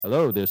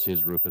Hello, this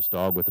is Rufus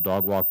Dog with the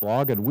Dog Walk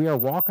Blog, and we are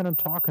walking and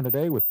talking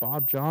today with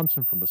Bob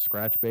Johnson from the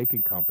Scratch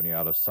Baking Company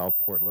out of South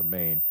Portland,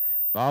 Maine.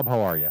 Bob, how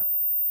are you?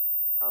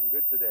 I'm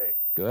good today.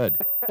 Good.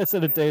 Is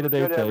it a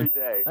day-to-day Good thing? every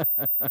day.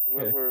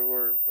 Okay.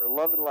 We're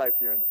loving life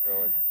here in the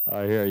village.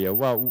 I hear you.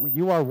 Well,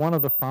 you are one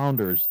of the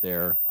founders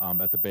there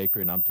at the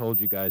bakery, and I'm told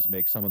you guys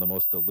make some of the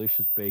most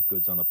delicious baked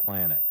goods on the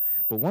planet.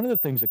 But one of the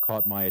things that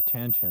caught my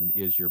attention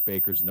is your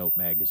Baker's Note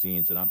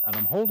magazines, and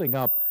I'm holding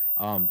up.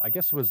 I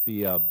guess it was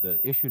the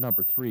issue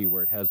number 3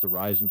 where it has the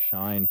Rise and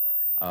Shine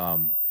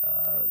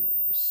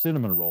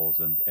cinnamon rolls,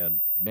 and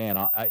man,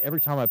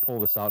 every time I pull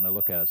this out and I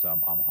look at it,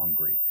 I'm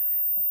hungry.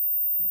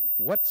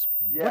 What's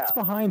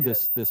behind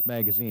this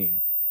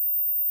magazine?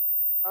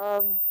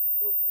 Well,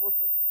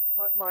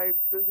 my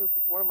business,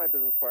 one of my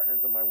business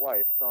partners and my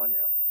wife,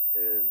 Sonia,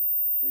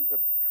 she's a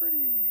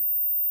pretty,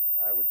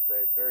 I would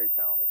say, very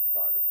talented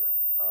photographer,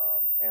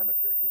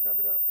 amateur. She's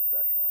never done it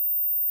professionally.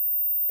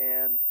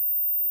 And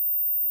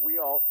we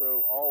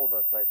also, all of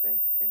us, I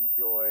think,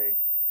 enjoy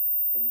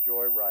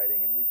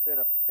writing, and we've been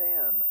a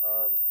fan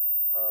of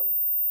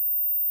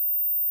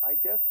I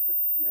guess,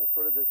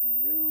 sort of this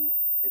new,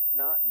 it's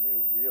not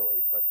new really,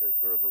 but there's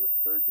sort of a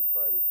resurgence,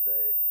 I would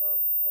say,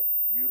 of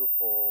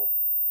beautiful,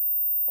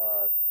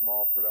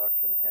 small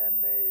production,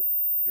 handmade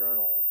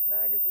journals,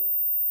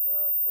 magazines,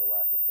 for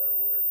lack of a better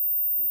word. And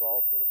we've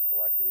all sort of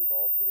collected, we've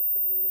all sort of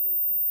been reading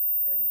these.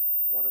 And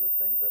one of the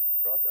things that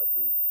struck us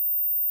is,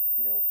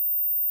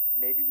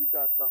 maybe we've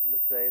got something to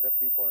say that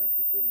people are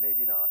interested in,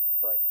 maybe not,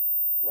 but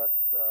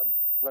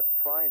let's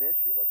try an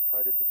issue. Let's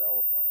try to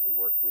develop one. And we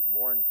worked with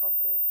Moore &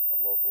 Company, a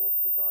local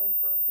design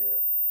firm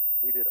here.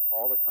 We did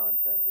all the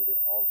content, we did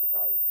all the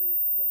photography,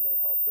 and then they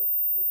helped us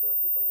with the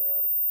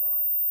layout and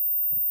design.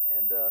 Okay.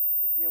 And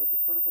it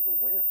just sort of was a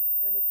whim,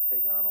 and it's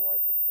taken on a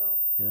life of its own.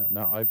 Yeah.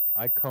 Now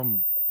I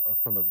come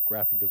from the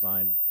graphic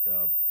design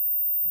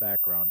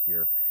background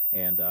here,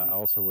 and I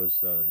also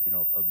was a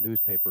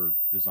newspaper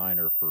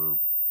designer for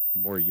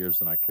more years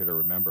than I care to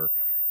remember.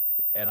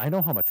 And I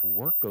know how much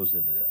work goes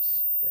into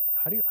this.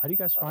 How do you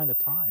guys find the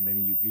time? I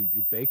mean,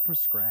 you bake from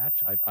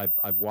scratch.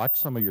 I've watched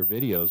some of your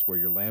videos where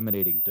you're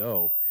laminating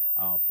dough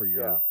for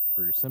your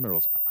cinnamon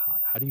rolls.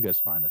 How do you guys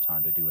find the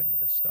time to do any of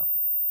this stuff?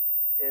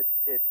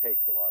 It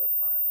takes a lot of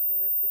time. I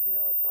mean, it's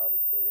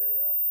obviously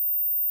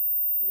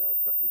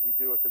we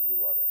do it because we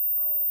love it.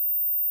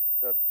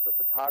 The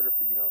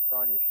photography,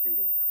 Sonia's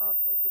shooting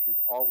constantly, so she's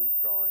always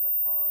drawing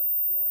upon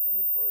an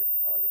inventory of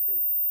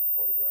photography and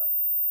photographs.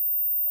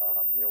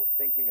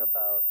 Thinking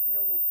about,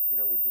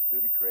 we just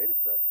do the creative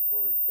sessions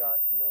where we've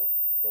got,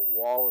 the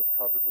wall is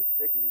covered with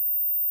stickies,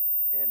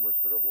 and we're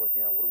sort of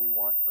looking at what do we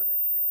want for an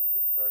issue. And we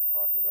just start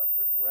talking about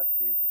certain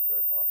recipes. We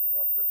start talking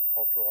about certain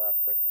cultural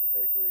aspects of the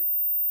bakery,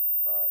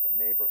 the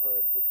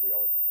neighborhood, which we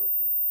always refer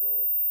to as the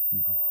village.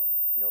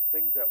 Mm-hmm.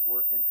 Things that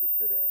we're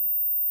interested in.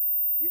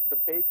 The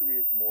bakery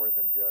is more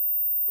than just,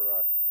 for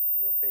us,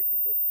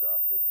 baking good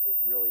stuff. It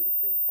really is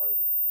being part of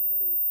this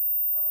community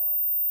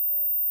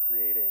and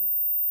creating.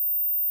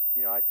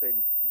 I say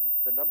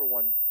the number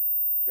one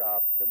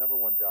job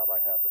I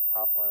have, the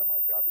top line of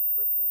my job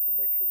description, is to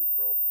make sure we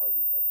throw a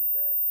party every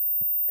day.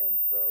 And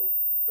so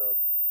the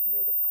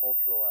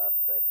cultural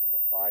aspects and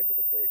the vibe of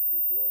the bakery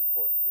is really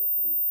important to us.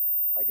 And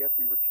I guess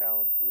we were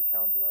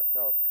challenging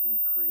ourselves. Could we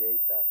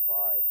create that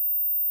vibe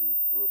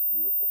through a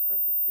beautiful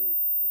printed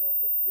piece,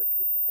 that's rich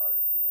with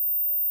photography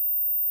and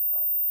some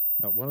copy?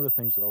 Now, one of the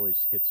things that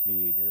always hits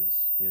me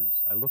is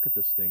I look at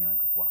this thing and I'm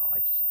like, wow,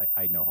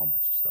 I know how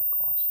much this stuff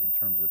costs in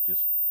terms of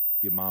just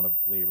the amount of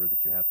labor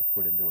that you have to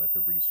put into it,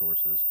 the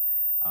resources,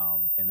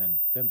 and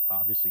then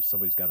obviously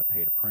somebody's got to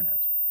pay to print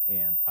it.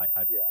 And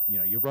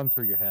you run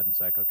through your head and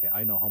say, okay,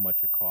 I know how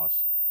much it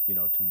costs,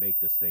 to make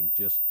this thing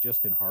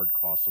just in hard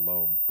costs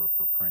alone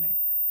for printing.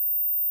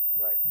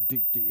 Right.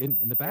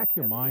 In the back of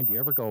your mind, do you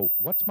ever go,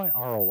 what's my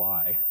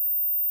ROI?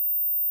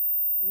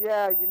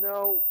 Yeah,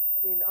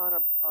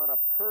 on a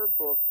per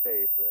book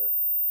basis,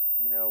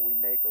 we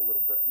make a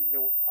little bit.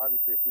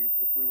 Obviously,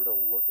 if we were to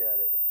look at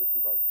it, if this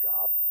was our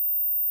job,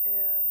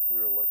 and we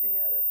were looking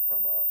at it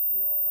from an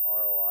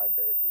ROI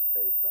basis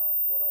based on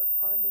what our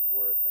time is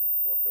worth and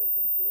what goes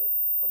into it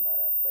from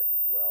that aspect as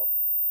well,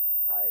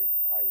 I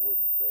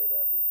wouldn't say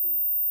that we'd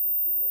be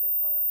living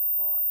high on the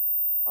hog.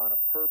 On a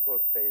per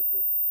book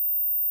basis,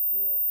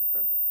 in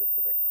terms of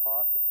specific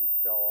costs, if we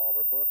sell all of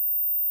our books,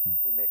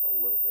 we make a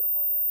little bit of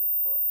money on each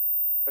book,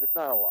 but it's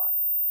not a lot.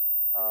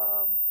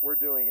 We're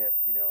doing it,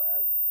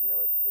 as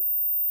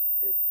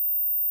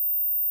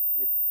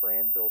it's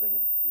brand building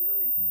in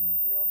theory. Mm-hmm.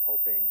 I'm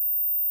hoping,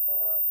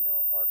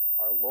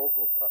 our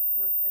local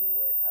customers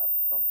anyway have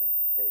something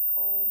to take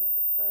home and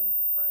to send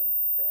to friends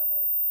and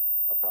family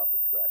about the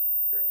Scratch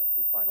experience.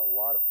 We find a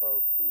lot of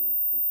folks who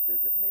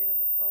visit Maine in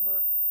the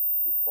summer,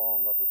 who fall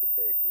in love with the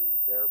bakery.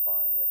 They're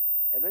buying it,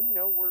 and then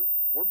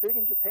we're big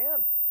in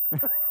Japan.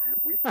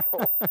 We've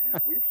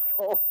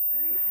sold.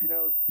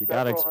 You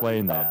got to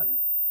explain that.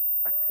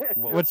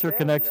 What's your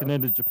connection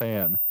into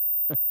Japan?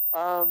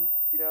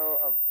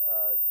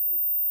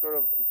 Sort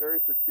of very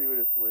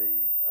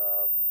circuitously,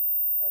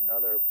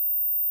 another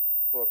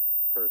book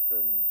person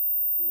person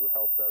who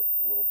helped us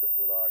a little bit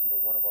with our,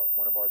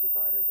 one of our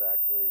designers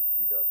actually.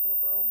 She does some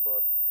of her own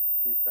books.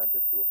 She sent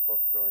it to a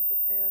bookstore in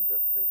Japan,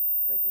 just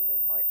thinking they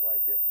might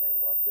like it, and they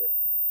loved it.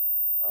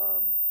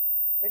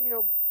 And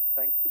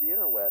thanks to the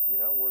interweb,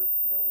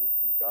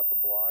 we've got the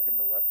blog and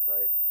the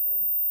website,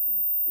 and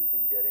we've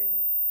been getting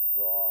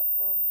draw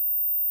from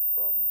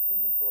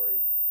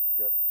inventory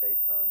just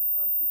based on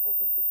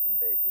people's interest in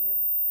baking,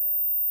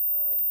 and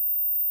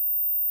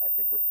I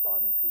think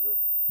responding to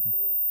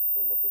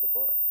the look of the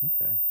book.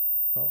 Okay.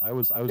 Well, I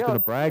was going to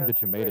brag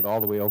that you made it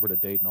all the way over to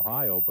Dayton,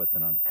 Ohio, but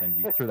then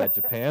you threw that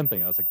Japan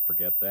thing. I was like,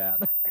 forget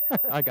that.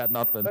 I got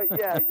nothing. But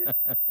yeah,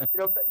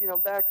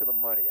 back to the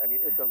money. I mean,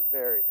 it's an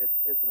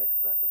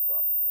expensive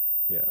proposition.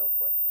 There's no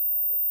question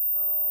about it.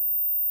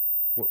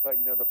 But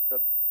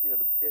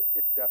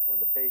it definitely,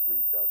 the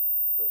bakery does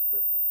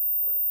certainly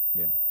support it.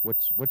 Yeah.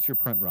 What's your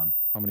print run?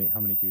 How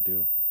many do you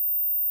do?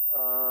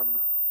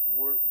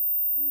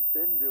 We've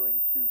been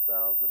doing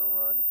 2,000 a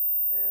run.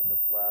 And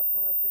this last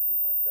one, I think we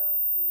went down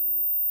to,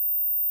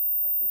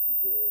 we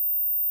did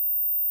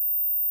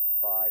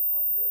 500,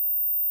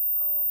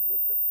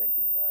 with the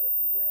thinking that if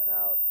we ran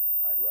out,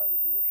 I'd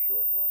rather do a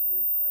short run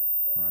reprint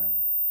than have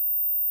the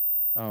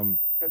inventory.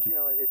 Because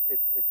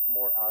it's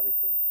more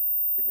obviously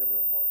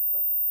significantly more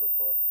expensive per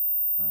book.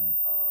 Right.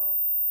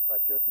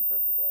 But just in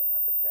terms of laying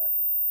out the cash,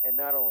 and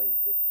not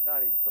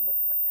even so much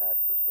from a cash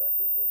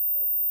perspective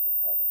as it is just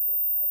having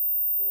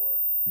to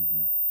store,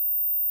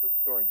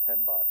 storing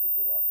 10 boxes is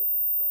a lot different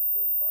than storing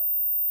 30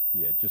 boxes.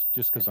 Yeah, just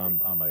because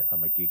I'm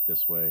a geek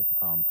this way,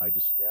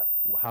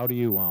 How do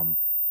you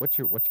what's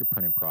your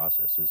printing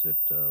process? Is it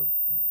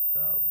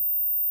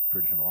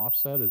traditional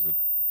offset? Is it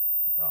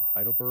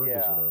Heidelberg? Yeah.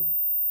 Is it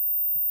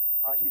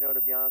a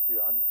to be honest with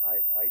you,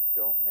 I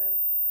don't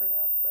manage the print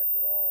aspect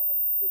at all.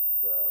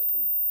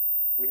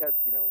 We had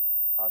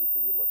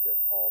obviously we looked at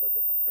all the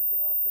different printing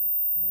options,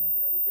 and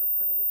we could have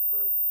printed it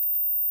for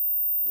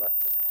less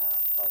than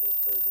half, probably a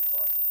third the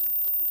cost if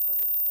we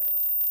printed in China.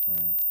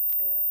 Right.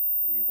 And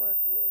we went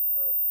with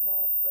a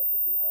small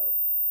specialty house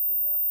in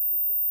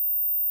Massachusetts.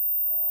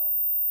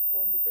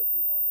 One, because we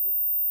wanted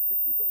to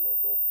keep it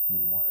local.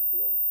 We wanted to be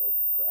able to go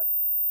to press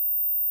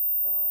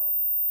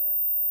and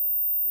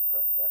do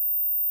press check,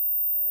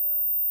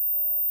 and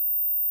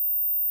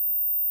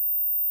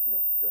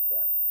just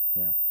that.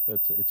 Yeah,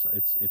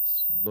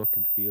 it's look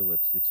and feel.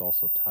 It's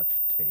also touch,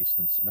 taste,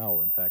 and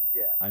smell. In fact,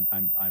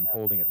 I'm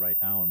holding it right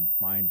now, and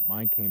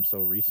mine came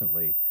so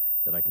recently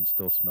that I can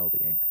still smell the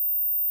ink,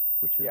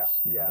 which is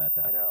that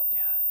I know. Yeah,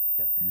 you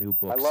get a new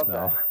book I love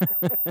smell.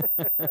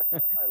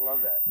 That. I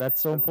love that. That's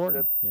so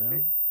important.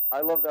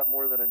 I love that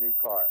more than a new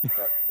car.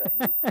 That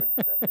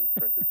new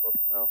printed book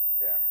smell.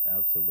 Yeah.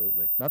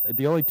 Absolutely.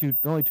 The only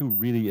two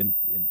really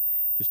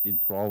just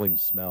enthralling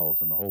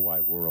smells in the whole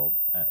wide world,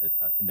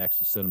 next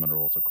to cinnamon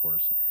rolls, of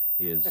course,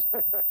 is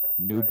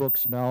new book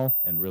smell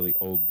and really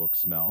old book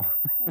smell.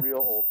 Real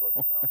old book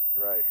smell,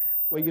 right.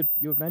 Well,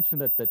 you had mentioned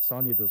that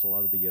Sonia does a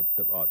lot of in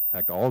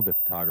fact, all of the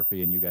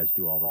photography, and you guys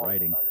do all the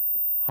writing.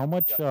 How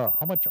much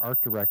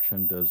art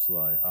direction does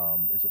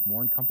is it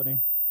Moore & Company,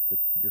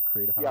 your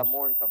creative house? Yeah,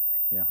 Moore & Company.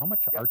 Yeah, how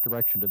much art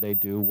direction do they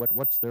do?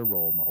 What's their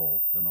role in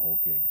the whole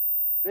gig?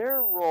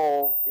 Their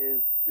role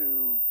is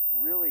to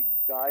really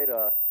guide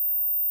us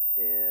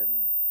in,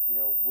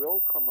 we'll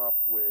come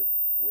up with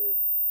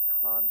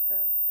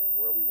content and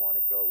where we want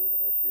to go with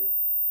an issue,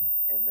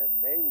 and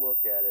then they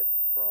look at it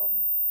from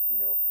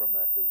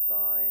that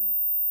design,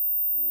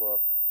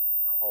 look,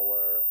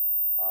 color,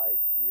 eye,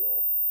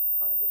 feel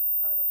kind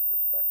of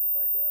perspective,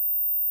 I guess.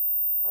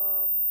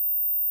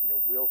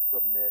 We'll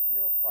submit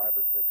 5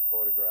 or 6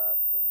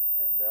 photographs,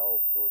 and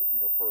they'll sort of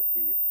for a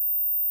piece,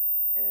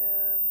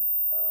 and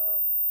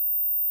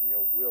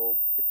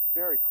it's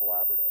very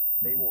collaborative.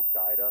 They will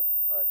guide us,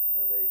 but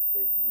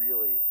they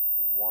really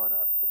want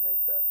us to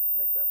make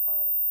that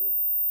final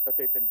decision. But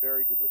they've been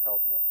very good with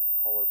helping us with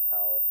color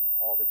palette and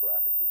all the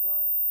graphic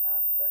design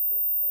aspect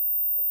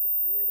of the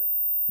creative.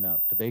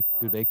 Now,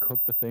 do they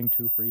cook the thing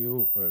too for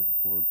you,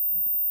 or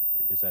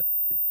is that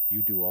do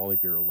you do all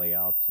of your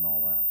layouts and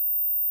all that?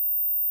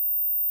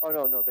 Oh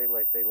no, they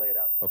lay it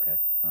out for us. Okay,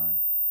 all right.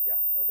 Yeah,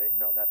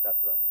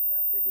 that's what I mean.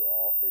 Yeah, they do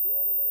all the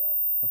layout.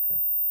 Okay.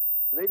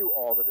 So they do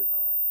all the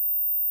design,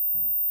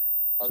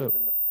 other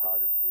than the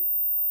photography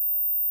and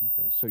content.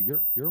 Okay, so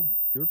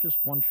you're just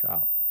one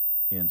shop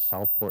in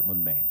South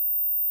Portland, Maine.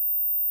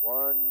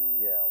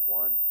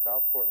 One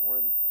South Portland. We're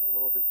in a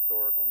little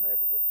historical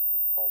neighborhood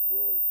called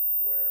Willard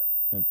Square.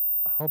 And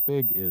how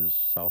big is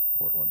South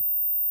Portland?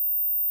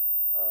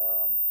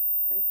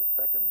 I think it's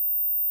the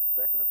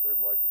second or third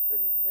largest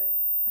city in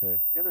Maine. Okay.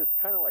 There's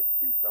kind of like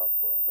 2 South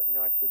Portlands.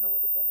 I should know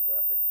what the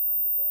demographic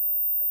numbers are,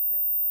 and I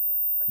can't remember.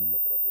 I can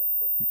look it up real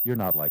quick. You're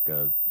not like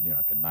a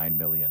 9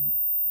 million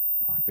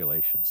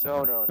population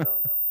center. No.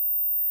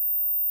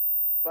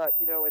 But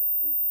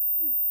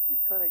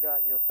you've kind of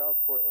got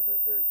South Portland.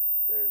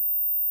 There's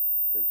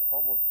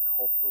almost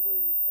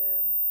culturally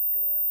and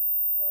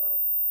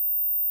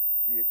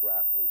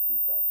geographically 2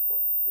 South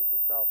Portlands. There's a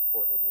South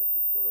Portland, which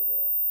is sort of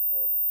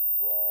more of a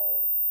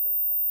sprawl, and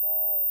there's the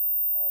mall and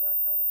all that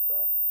kind of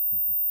stuff.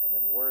 And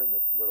then we're in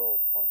this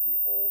little funky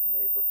old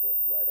neighborhood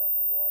right on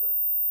the water.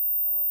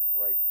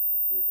 Right,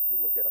 if you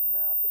look at a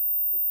map,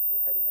 we're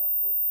heading out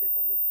towards Cape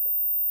Elizabeth,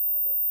 which is one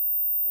of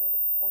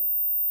the points.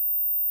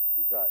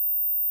 We've got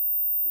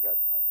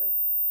I think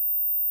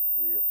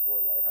 3 or 4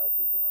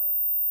 lighthouses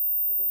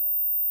within like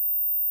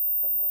a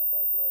 10-mile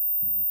bike ride.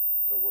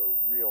 So we're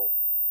real.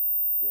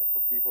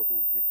 For people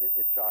who,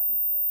 it's shocking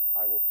to me.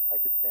 I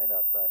could stand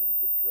outside and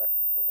give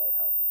directions to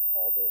lighthouses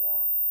all day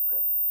long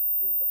from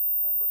June to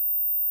September.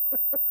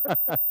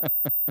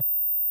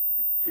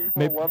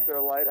 People love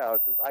their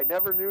lighthouses. I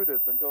never knew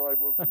this until I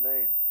moved to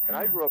Maine. And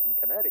I grew up in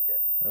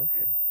Connecticut.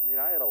 Okay. I mean,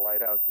 I had a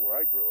lighthouse where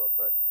I grew up,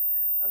 but,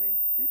 I mean,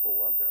 people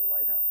love their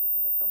lighthouses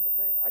when they come to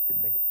Maine. I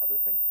could think of other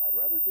things I'd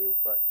rather do,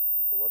 but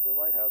people love their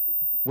lighthouses.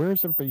 Where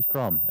is everybody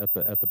from at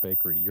the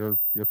bakery? You're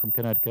from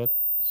Connecticut.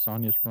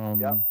 Sonia's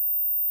from. Yep.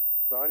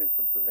 Sonia's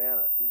from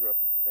Savannah. She grew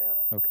up in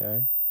Savannah.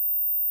 Okay.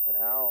 And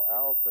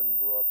Allison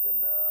grew up in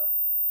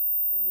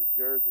New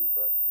Jersey,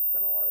 but she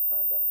spent a lot of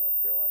time down in North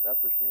Carolina.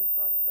 That's where she and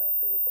Sonia met.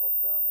 They were both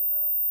down in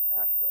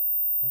Asheville.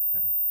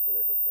 Okay. Where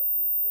they hooked up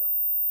years ago.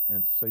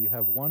 And so you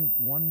have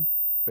one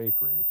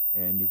bakery,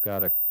 and you've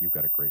got a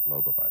great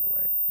logo, by the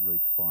way. Really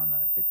fun.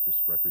 I think it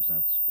just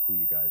represents who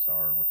you guys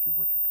are and what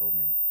you've told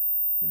me,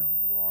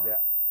 you are.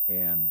 Yeah.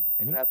 And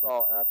that's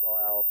all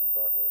Allison's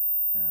artwork.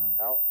 Yeah.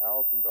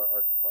 Allison's our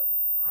art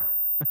department,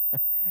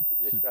 with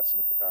the exception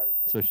of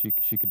photography. So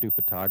she could do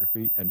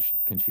photography, and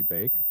can she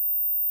bake?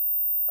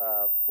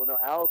 Well, no,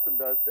 Allison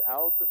does.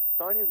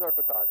 Sonia's our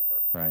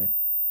photographer, right?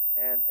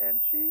 And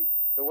she,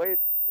 the way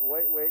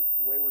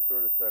we're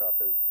sort of set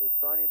up is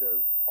Sonia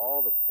does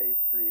all the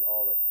pastry,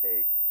 all the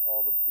cakes,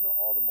 all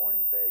the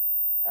morning bake.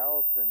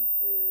 Allison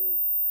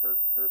is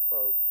her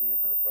folks. She and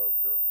her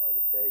folks are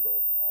the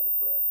bagels and all the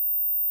breads,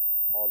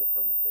 all the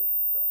fermentation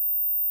stuff.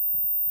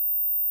 Gotcha.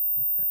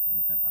 Okay.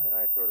 And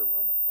I sort of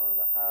run the front of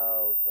the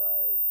house.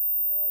 I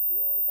do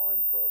our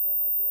wine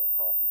program. I do our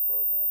coffee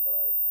program. But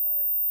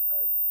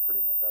I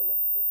pretty much run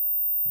the business.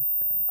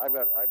 Okay. I've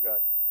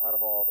got out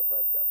of all of us,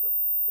 I've got the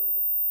sort of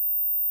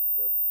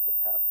the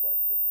past life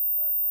business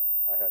background.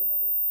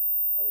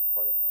 I was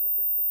part of another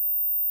big business,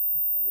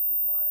 and this is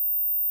my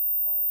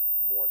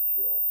more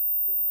chill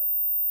business.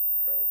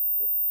 So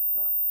it's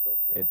not so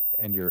chill.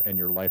 And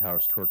your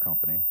Lighthouse Tour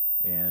Company,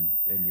 and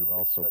you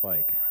also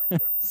bike.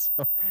 Right.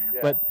 So,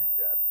 yes, but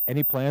yes.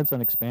 Any plans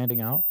on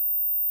expanding out?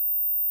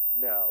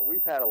 No,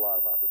 we've had a lot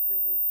of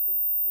opportunities, as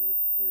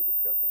we were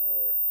discussing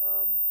earlier.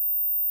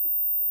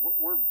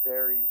 We're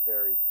very,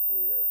 very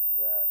clear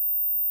that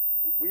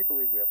we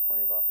believe we have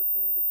plenty of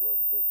opportunity to grow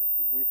the business.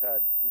 We've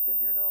been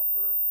here now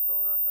for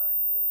going on 9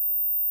 years, and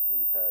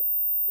we've had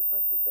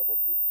essentially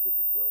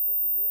double-digit growth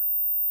every year,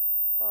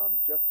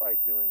 just by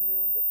doing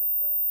new and different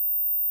things.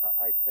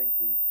 I think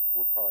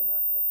we're probably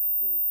not going to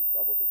continue to see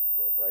double-digit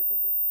growth, but I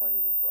think there's plenty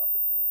of room for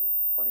opportunity,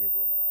 plenty of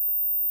room and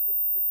opportunity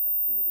to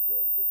continue to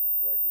grow the business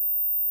right here in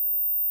this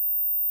community.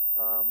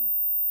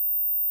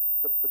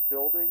 The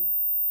building.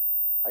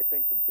 I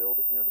think the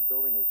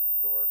building is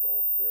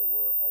historical. There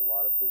were a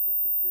lot of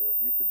businesses here.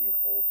 It used to be an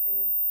old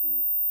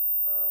A&P,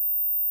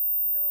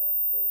 and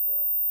there was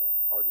an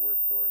old hardware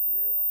store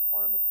here, a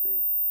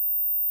pharmacy.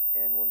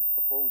 And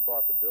before we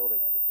bought the building,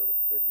 I just sort of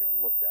stood here and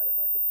looked at it,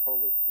 and I could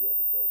totally feel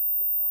the ghosts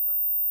of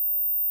commerce.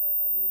 And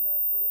I mean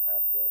that sort of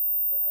half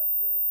jokingly, but half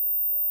seriously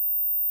as well.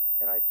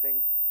 And I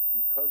think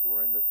because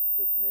we're in this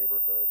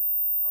neighborhood,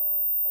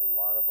 a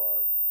lot of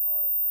our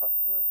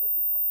customers have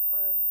become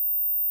friends.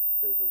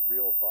 There's a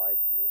real vibe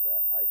here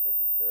that I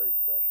think is very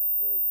special and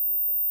very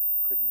unique, and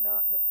could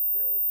not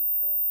necessarily be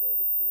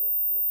translated to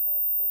a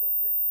multiple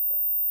location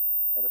thing.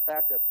 And the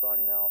fact that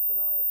Sonia and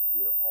Allison and I are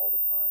here all the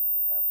time, and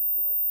we have these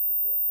relationships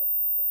with our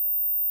customers, I think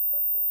makes it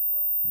special as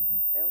well.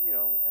 Mm-hmm.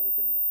 And we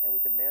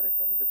can manage.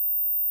 I mean, just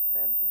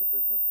managing the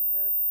business and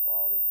managing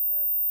quality and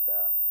managing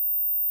staff.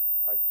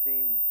 I've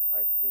seen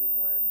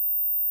when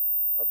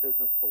a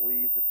business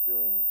believes it's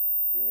doing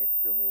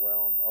extremely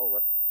well, and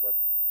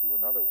let's do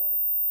another one.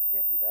 It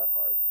can't be that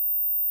hard,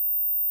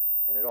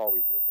 and it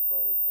always is. It's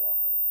always a lot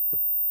harder than you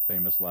think.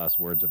 Famous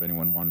last words of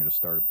anyone wanting to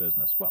start a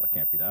business. Well, it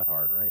can't be that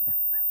hard, right?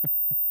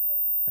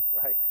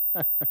 Right.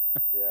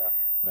 Yeah.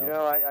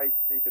 Well, I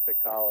speak at the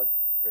college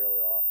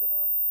fairly often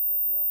at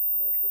the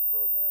entrepreneurship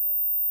program, and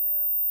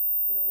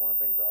one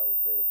of the things I always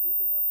say to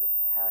people, if you're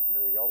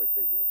passionate, they always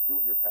say, do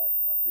what you're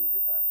passionate about. Do what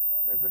you're passionate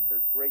about. And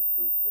there's great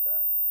truth to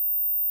that,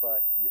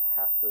 but you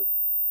have to,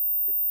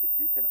 if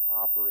you can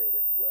operate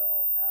it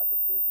well as a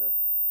business,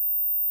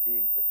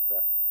 being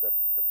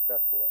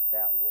successful at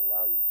that will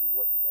allow you to do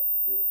what you love to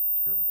do.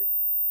 Sure.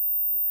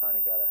 You kind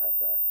of got to have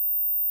that.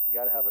 You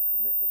got to have a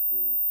commitment to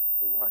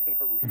running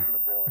a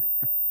reasonable and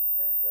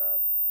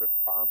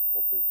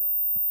responsible business.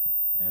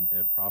 And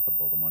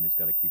profitable. The money's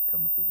got to keep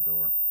coming through the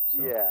door.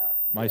 So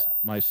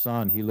my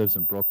son, he lives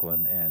in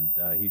Brooklyn, and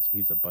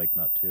he's a bike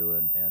nut too,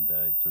 and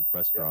he's a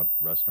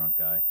restaurant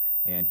guy.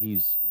 And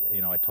he's,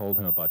 I told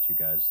him about you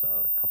guys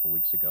a couple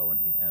weeks ago,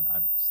 and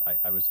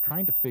I was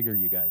trying to figure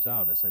you guys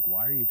out. It's like,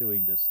 why are you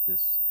doing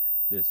this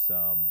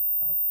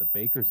the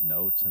Baker's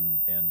Notes,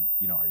 and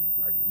are you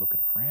looking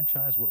to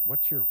franchise?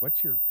 What's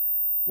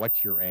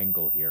your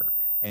angle here?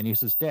 And he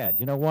says, Dad,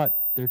 you know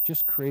what? They're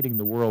just creating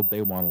the world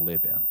they want to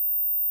live in.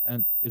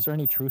 And is there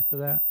any truth to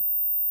that?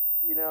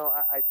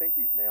 I think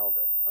he's nailed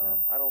it.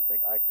 I don't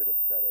think I could have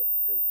said it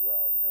as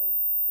well. You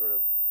sort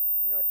of,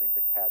 I think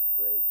the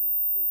catchphrase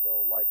is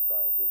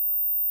lifestyle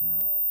business. Yeah.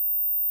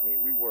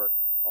 We work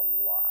a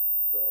lot.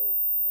 So,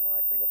 when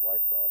I think of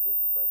lifestyle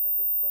business, I think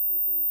of somebody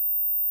who,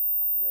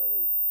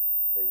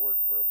 they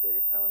work for a big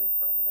accounting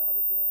firm, and now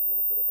they're doing a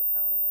little bit of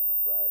accounting on the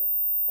side and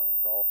playing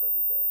golf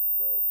every day.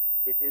 So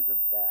it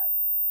isn't that.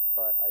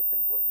 But I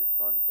think what your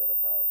son said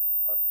about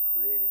us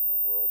creating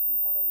the world we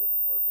want to live and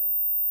work in,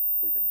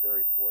 we've been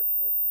very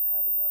fortunate in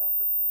having that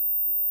opportunity and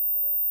being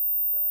able to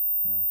execute that.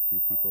 Yeah, few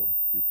people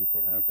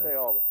and have we that. say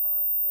all the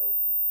time,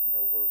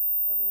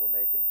 we're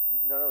making,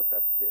 none of us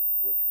have kids,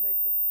 which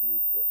makes a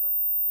huge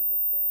difference in this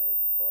day and age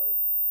as far as,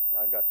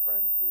 I've got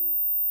friends who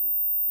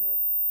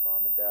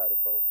mom and dad are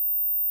both,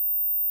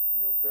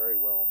 very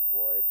well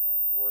employed and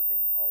working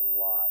a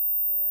lot,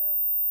 and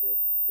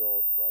it's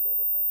still a struggle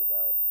to think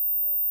about,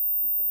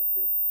 keeping the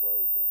kids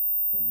clothed and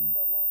thinking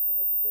about long-term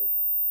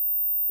education.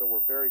 So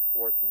we're very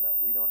fortunate that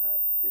we don't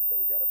have kids that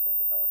we got to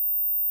think about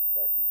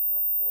that huge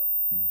nut for.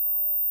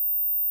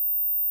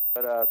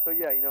 So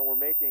yeah, we're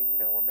making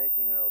an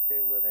okay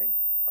living,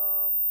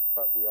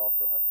 but we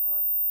also have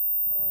time.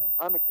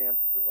 I'm a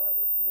cancer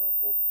survivor,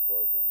 full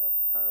disclosure, and that's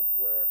kind of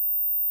where,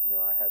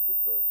 I had this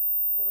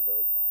one of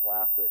those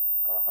classic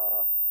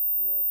aha,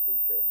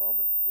 cliche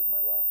moments with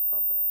my last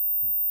company,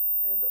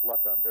 and it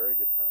left on very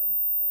good terms,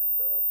 and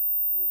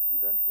was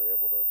eventually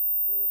able to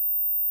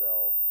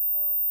sell,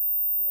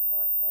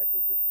 my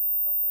position in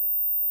the company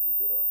when we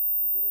did a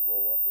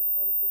roll up with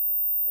another business,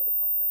 another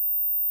company,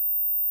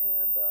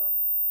 and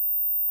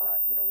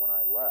when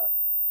I left,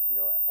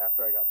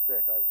 after I got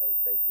sick, I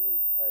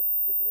had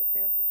testicular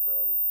cancer, so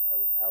I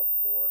was out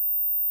for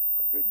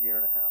a good year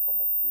and a half,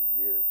 almost 2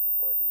 years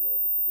before I could really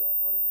hit the ground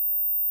running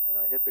again. And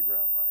I hit the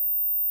ground running,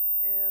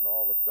 and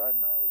all of a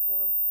sudden I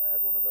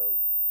had one of those,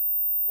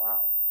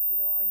 wow,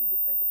 I need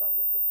to think about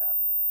what just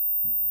happened to me.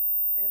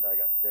 And I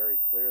got very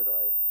clear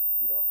that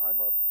I'm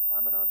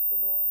an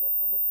entrepreneur.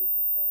 I'm a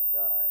business kind of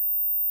guy,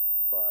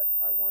 but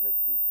I wanted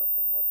to do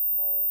something much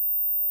smaller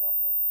and a lot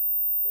more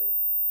community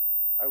based.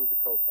 I was a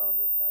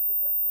co-founder of Magic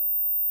Hat Brewing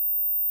Company in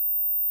Burlington,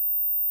 Vermont,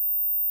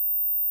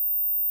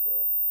 which is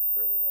a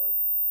fairly large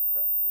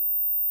craft brewery.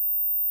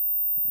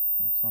 Okay,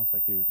 well, it sounds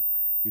like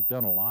you've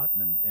done a lot,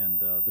 and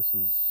this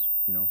is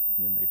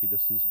maybe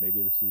this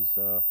is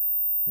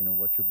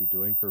what you'll be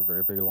doing for a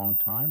very, very long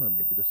time, or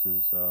maybe this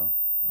is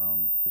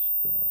just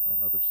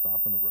another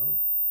stop on the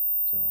road.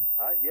 So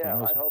I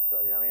hope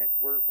so. Yeah,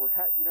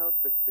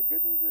 the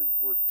good news is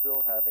we're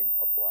still having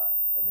a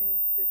blast.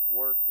 It's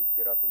work. We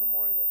get up in the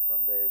morning. There's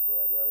some days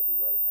where I'd rather be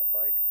riding my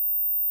bike,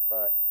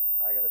 but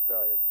I got to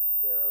tell you,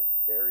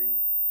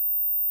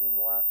 in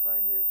the last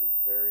 9 years,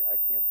 I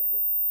can't think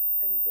of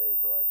any days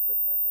where I've said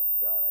to myself,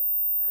 God, I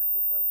just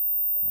wish I was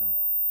doing something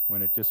else.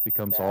 When it just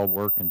becomes all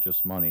work and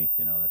just money,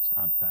 that's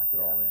time to pack it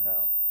all in.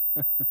 No.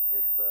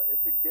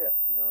 It's a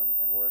gift,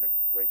 and we're in a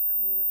great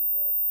community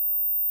that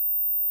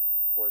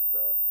supports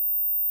us and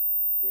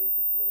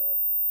engages with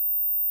us, and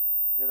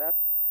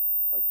that's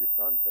like your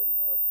son said.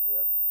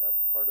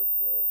 That's part of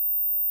the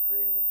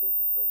creating a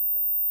business that you can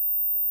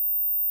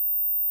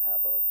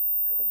have a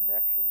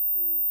connection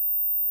to,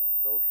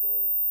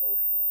 socially and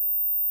emotionally.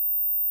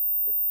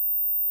 It's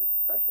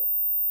special.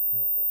 It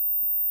really is.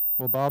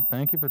 Well, Bob,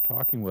 thank you for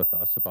talking with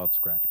us about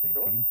scratch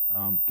baking.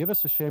 Sure. Give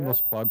us a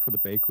shameless plug for the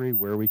bakery,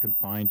 where we can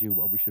find you,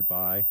 what we should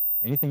buy,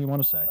 anything you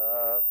want to say.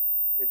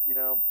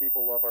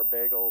 People love our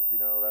bagels.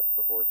 That's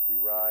the horse we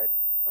ride.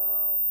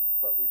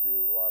 But we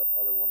do a lot of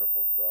other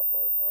wonderful stuff.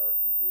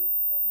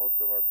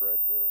 Most of our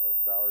breads are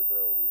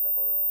sourdough. We have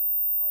our own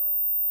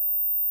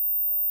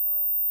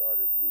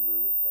starters.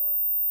 Lulu is our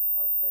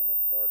famous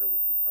starter,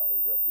 which you've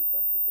probably read The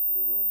Adventures of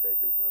Lulu in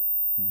Baker's Notes.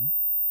 Mm-hmm.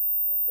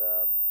 And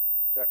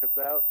check us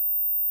out.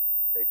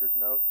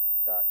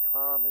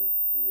 BakersNotes.com is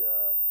the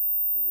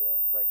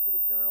site to the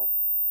journal,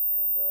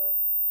 and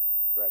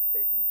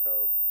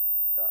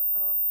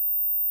ScratchBakingCo.com.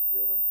 If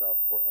you're over in South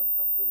Portland,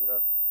 come visit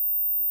us.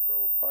 We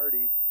throw a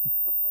party.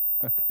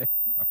 Okay,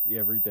 party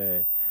every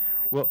day.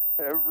 Well,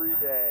 every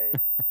day.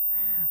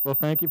 Well,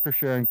 thank you for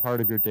sharing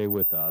part of your day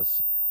with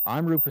us.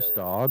 I'm Rufus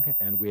Dog,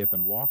 and we have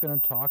been walking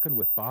and talking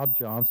with Bob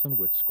Johnson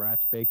with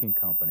Scratch Baking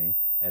Company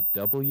at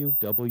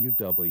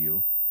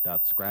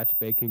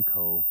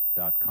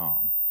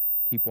www.scratchbakingco.com.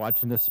 Keep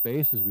watching this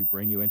space as we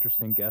bring you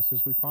interesting guests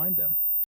as we find them.